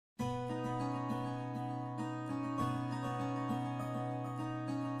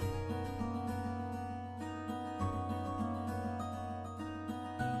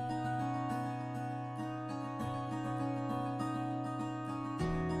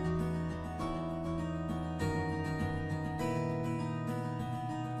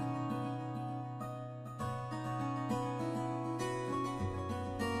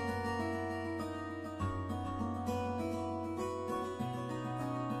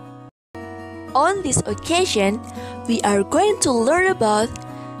On this occasion, we are going to learn about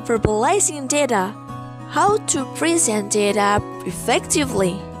verbalizing data, how to present data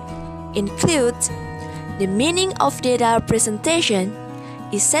effectively, include the meaning of data presentation,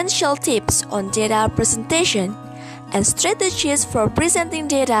 essential tips on data presentation, and strategies for presenting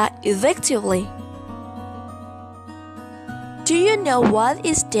data effectively. Do you know what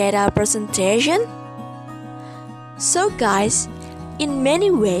is data presentation? So guys, in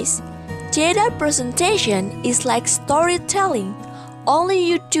many ways, data presentation is like storytelling, only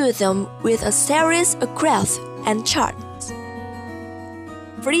you do them with a series of graphs and charts.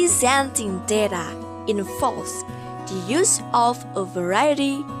 Presenting data involves the use of a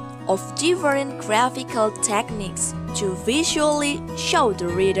variety of different graphical techniques to visually show the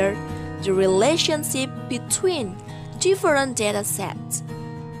reader the relationship between different data sets,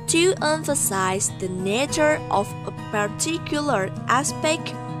 to emphasize the nature of a particular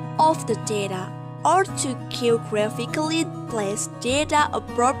aspect of the data, or to geographically place data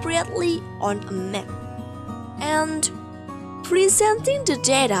appropriately on a map. And presenting the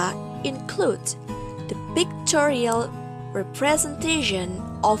data includes the pictorial representation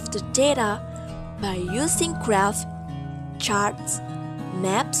of the data by using graphs, charts,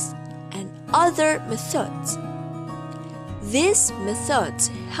 maps, and other methods. These methods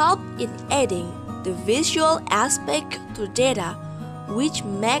help in adding the visual aspect to data, which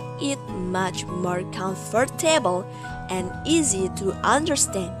make it much more comfortable and easy to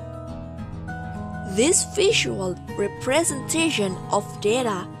understand. This visual representation of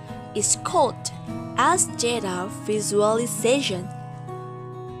data is called as data visualization.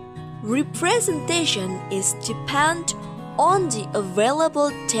 Representation is dependent on the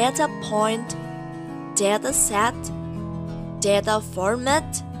available data point, data set, data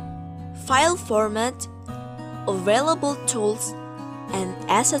format, file format, available tools, and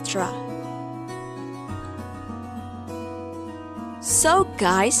etc. So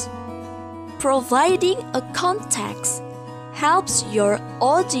guys, providing a context helps your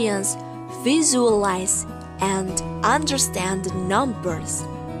audience visualize and understand the numbers.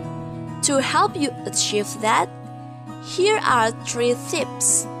 To help you achieve that, here are 3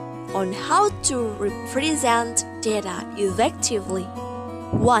 tips on how to represent data effectively.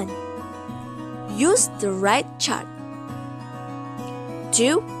 1. Use the right chart.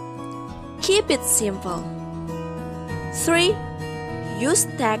 2. Keep it simple. 3. Use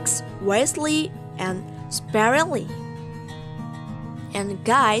text wisely and sparingly. And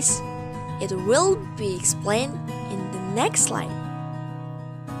guys, it will be explained in the next slide.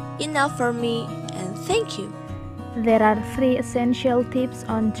 Enough for me, and thank you. There are 3 essential tips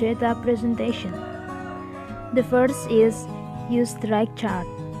on data presentation. The first is use the right chart.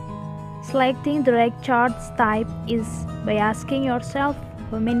 Selecting the right chart type is by asking yourself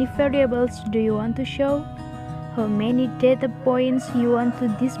how many variables do you want to show, how many data points you want to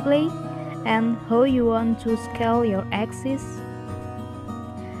display, and how you want to scale your axis.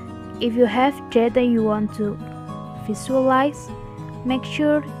 If you have data you want to visualize, make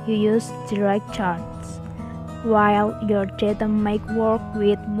sure you use the right charts. While your data might work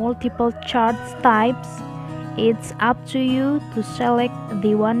with multiple chart types, it's up to you to select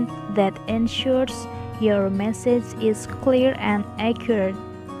the one that ensures your message is clear and accurate.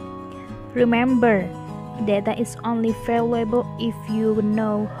 Remember, data is only valuable if you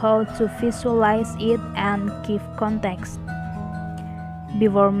know how to visualize it and give context.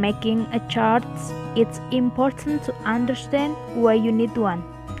 Before making a chart, it's important to understand why you need one.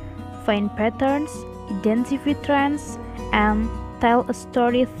 Find patterns, identify trends, and tell a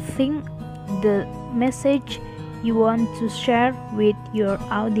story. Think the message you want to share with your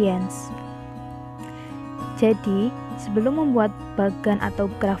audience. Jadi, sebelum membuat bagan atau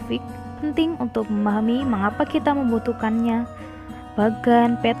grafik, penting untuk memahami mengapa kita membutuhkannya.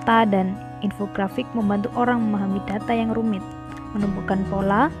 Bagan, peta, dan infografik membantu orang memahami data yang rumit, menemukan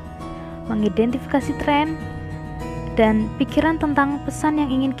pola, mengidentifikasi tren, dan pikiran tentang pesan yang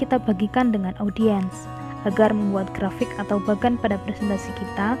ingin kita bagikan dengan audiens, agar membuat grafik atau bagan pada presentasi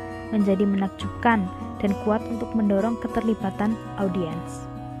kita menjadi menakjubkan dan kuat untuk mendorong keterlibatan audiens.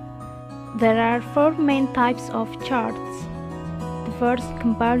 There are 4 main types of charts. The first,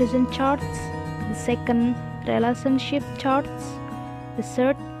 comparison charts. The second, relationship charts. The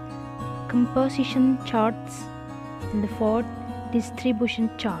third, composition charts. And the fourth,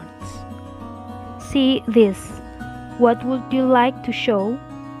 distribution charts. See this. What would you like to show?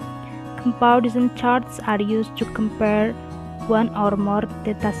 Comparison charts are used to compare one or more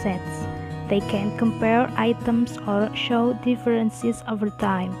datasets. They can compare items or show differences over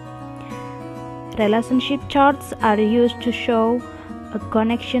time. Relationship charts are used to show a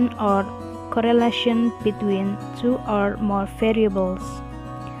connection or correlation between two or more variables.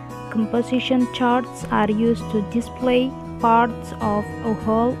 Composition charts are used to display parts of a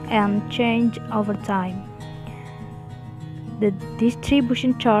whole and change over time. The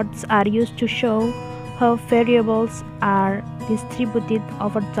distribution charts are used to show how variables are distributed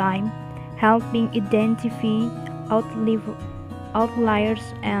over time, helping identify outliers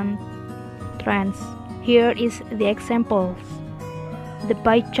and trends. Here is the examples. The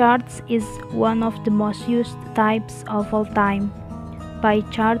pie charts is one of the most used types of all time. Pie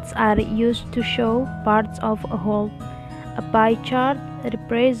charts are used to show parts of a whole. A pie chart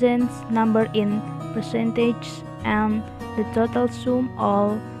represents number in percentage and the total sum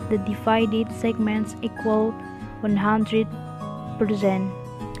all the divided segments equal 100%.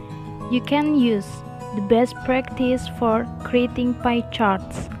 You can use the best practice for creating pie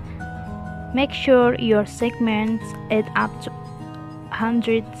charts. Make sure your segments add up to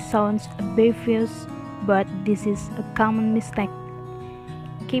 100. Sounds obvious, but this is a common mistake.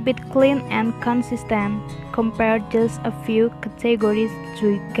 Keep it clean and consistent. Compare just a few categories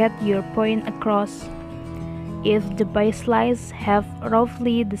to get your point across. If the pie slices have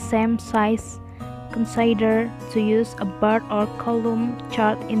roughly the same size, consider to use a bar or column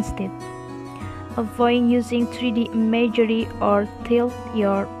chart instead. Avoid using 3D imagery or tilt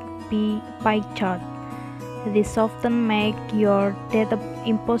your pie chart. This often makes your data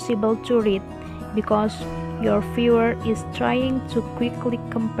impossible to read because your viewer is trying to quickly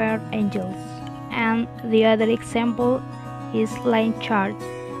compare angles. And the other example is line chart.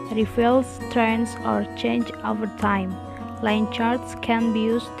 Reveals trends or change over time. Line charts can be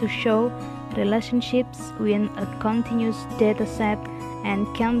used to show relationships within a continuous data set and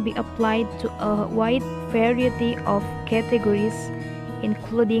can be applied to a wide variety of categories,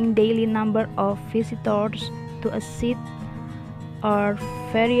 including daily number of visitors to a site or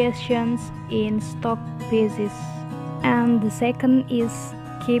variations in stock basis. And the second is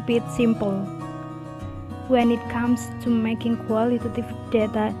keep it simple. When it comes to making qualitative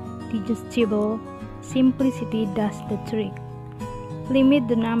data digestible, simplicity does the trick. Limit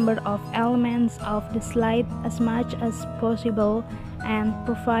the number of elements of the slide as much as possible and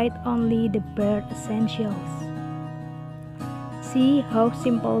provide only the bare essentials. See how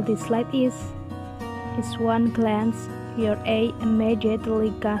simple this slide is? At one glance, your eye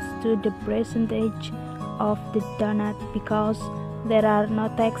immediately goes to the percentage of the donut because there are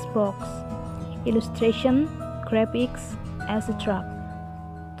no text box, illustration, graphics, etc.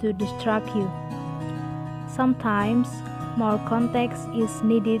 to distract you. Sometimes more context is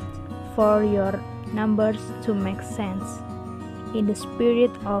needed for your numbers to make sense. In the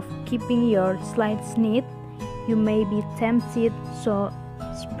spirit of keeping your slides neat, you may be tempted to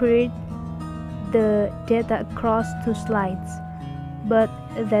spread the data across two slides, but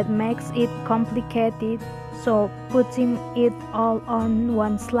that makes it complicated, so putting it all on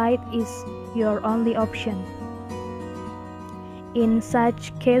one slide is your only option. In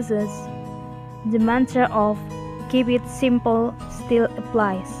such cases, the mantra of keep it simple still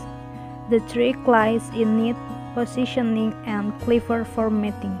applies. The trick lies in neat positioning and clever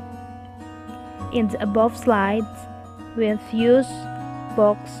formatting. In the above slides, we've used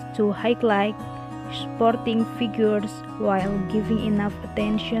box to highlight supporting figures while giving enough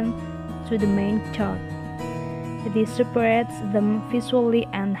attention to the main chart. This separates them visually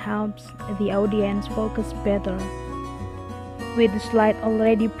and helps the audience focus better. With the slide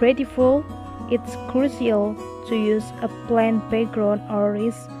already pretty full, it's crucial to use a plain background or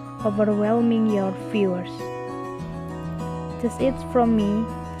risk overwhelming your viewers. That's it from me.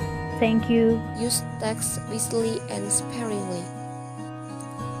 Thank you. Use text wisely and sparingly.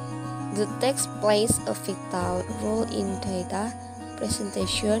 The text plays a vital role in data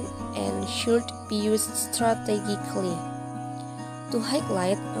presentation and should be used strategically. To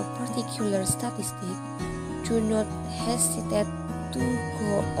highlight a particular statistic, do not hesitate to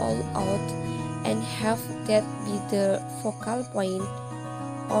go all out and have that be the focal point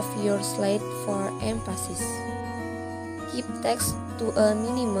of your slide for emphasis. Keep text to a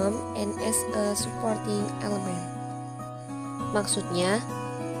minimum and as a supporting element. Maksudnya,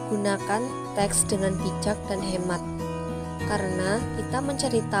 gunakan teks dengan bijak dan hemat, karena kita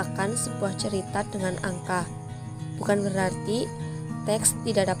menceritakan sebuah cerita dengan angka. Bukan berarti teks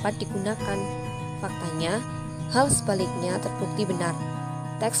tidak dapat digunakan. Faktanya, hal sebaliknya terbukti benar.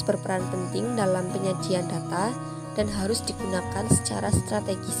 Teks berperan penting dalam penyajian data dan harus digunakan secara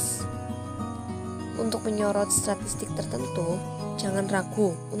strategis. Untuk menyorot statistik tertentu, jangan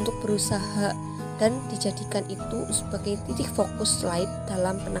ragu untuk berusaha dan dijadikan itu sebagai titik fokus slide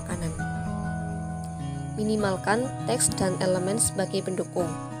dalam penekanan. Minimalkan teks dan elemen sebagai pendukung.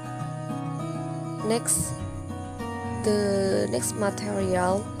 The next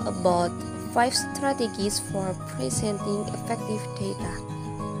material about 5 strategies for presenting effective data.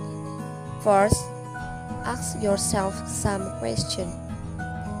 First, ask yourself some questions.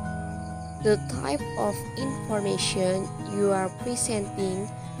 The type of information you are presenting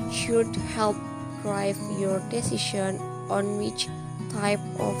should help drive your decision on which type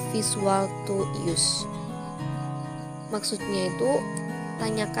of visual to use. Maksudnya itu,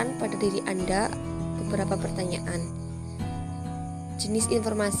 tanyakan pada diri Anda beberapa pertanyaan. Jenis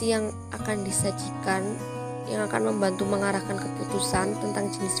informasi yang akan disajikan yang akan membantu mengarahkan keputusan tentang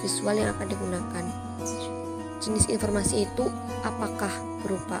jenis visual yang akan digunakan. Jenis informasi itu apakah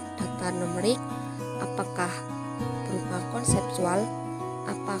berupa data numerik, apakah berupa konseptual,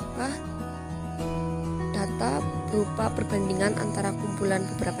 apakah data berupa perbandingan antara kumpulan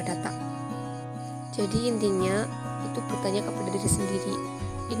beberapa data. Jadi intinya itu bertanya kepada diri sendiri,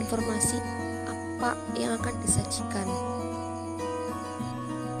 informasi apa yang akan disajikan.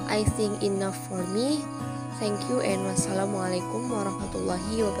 I think enough for me. Thank you and wassalamualaikum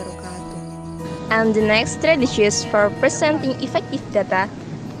warahmatullahi wabarakatuh. And the next strategies for presenting effective data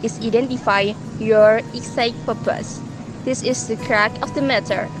is identify your exact purpose. This is the crux of the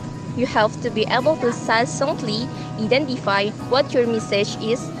matter. You have to be able to succinctly identify what your message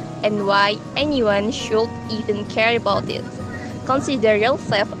is and why anyone should even care about it. Consider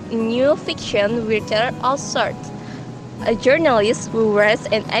yourself a new fiction writer of sorts. A journalist who writes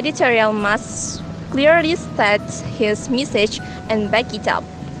an editorial must clearly state his message and back it up.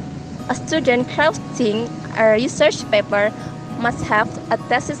 A student crafting a research paper must have a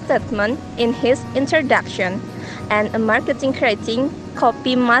thesis statement in his introduction, and a marketing creating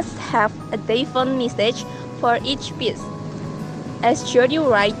copy must have a defined message for each piece. As Jody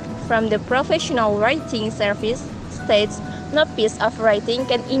Wright from the Professional Writing Service states, no piece of writing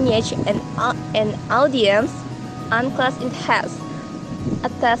can engage an audience unless it has a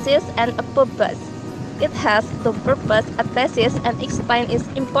thesis and a purpose. It has to purpose a thesis and explain its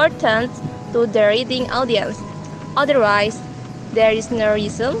importance to the reading audience. Otherwise, there is no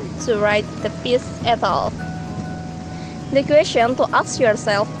reason to write the piece at all. The question to ask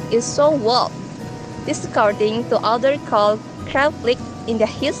yourself is so what? This according to author called Kraflick in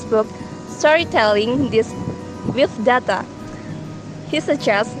his book Storytelling This with Data. He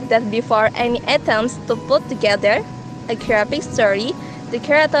suggests that before any attempts to put together a graphic story, the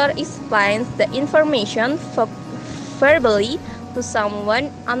creator explains the information verbally to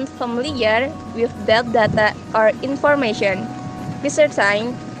someone unfamiliar with that data or information. Be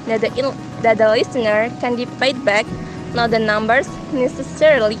certain that the listener can debate back not the numbers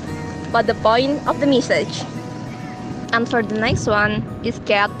necessarily, but the point of the message. And for the next one is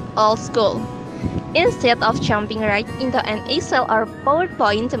get old school. Instead of jumping right into an Excel or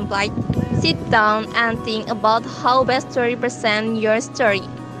PowerPoint template, sit down and think about how best to represent your story.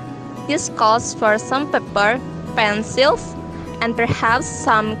 This calls for some paper, pencils, and perhaps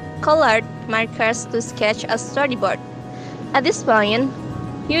some colored markers to sketch a storyboard. At this point,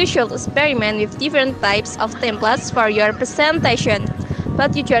 you should experiment with different types of templates for your presentation,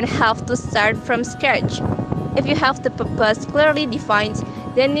 but you don't have to start from scratch. If you have the purpose clearly defined,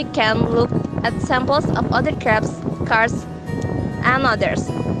 then you can look at samples of other crafts, cards, and others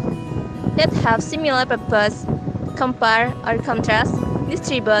that have similar purpose, compare or contrast,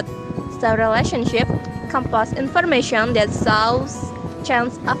 distribute, style relationship, compose information that shows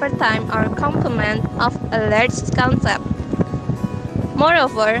change over time or complement of a large concept.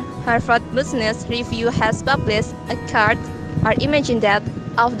 Moreover, Harvard Business Review has published a card or image that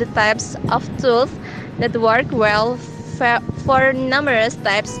of the types of tools that work well for numerous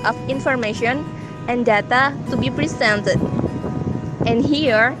types of information and data to be presented. And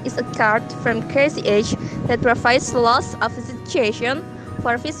here is a card from Crazy Age that provides lots of suggestions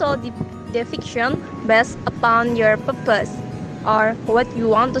for visual depiction based upon your purpose or what you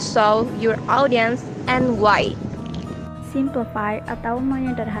want to show your audience and why. Simplify atau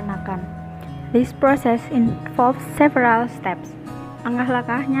menyederhanakan. This process involves several steps.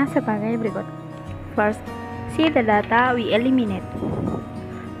 Langkah-langkahnya sebagai berikut. First, see the data we eliminate.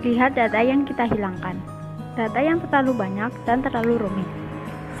 Lihat data yang kita hilangkan. Data yang terlalu banyak dan terlalu rumit.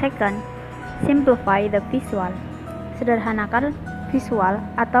 Second, simplify the visual. Sederhanakan visual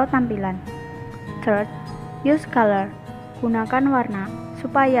atau tampilan. Third, use color. Gunakan warna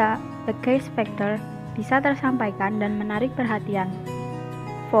supaya the case factor bisa tersampaikan dan menarik perhatian.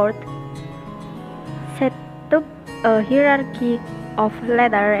 Fourth, set up a hierarchy of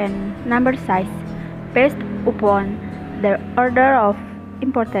letter and number size based upon the order of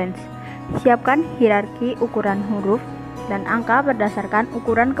importance. Siapkan hierarki ukuran huruf dan angka berdasarkan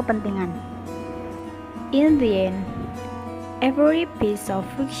ukuran kepentingan. In the end, every piece of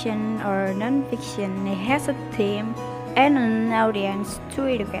fiction or non-fiction has a theme and an audience to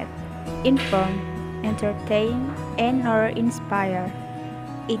educate, inform, entertain, and/or inspire.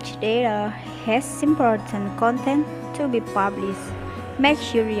 Each data has important content to be published. Make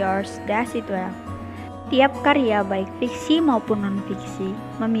sure yours does it well. Tiap karya baik fiksi maupun non-fiksi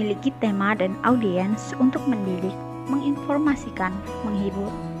memiliki tema dan audiens untuk mendidik, menginformasikan, menghibur,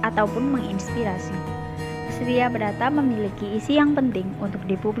 ataupun menginspirasi. Setiap data memiliki isi yang penting untuk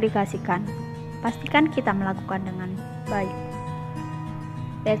dipublikasikan. Pastikan kita melakukan dengan baik.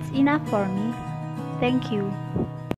 That's enough for me. Thank you.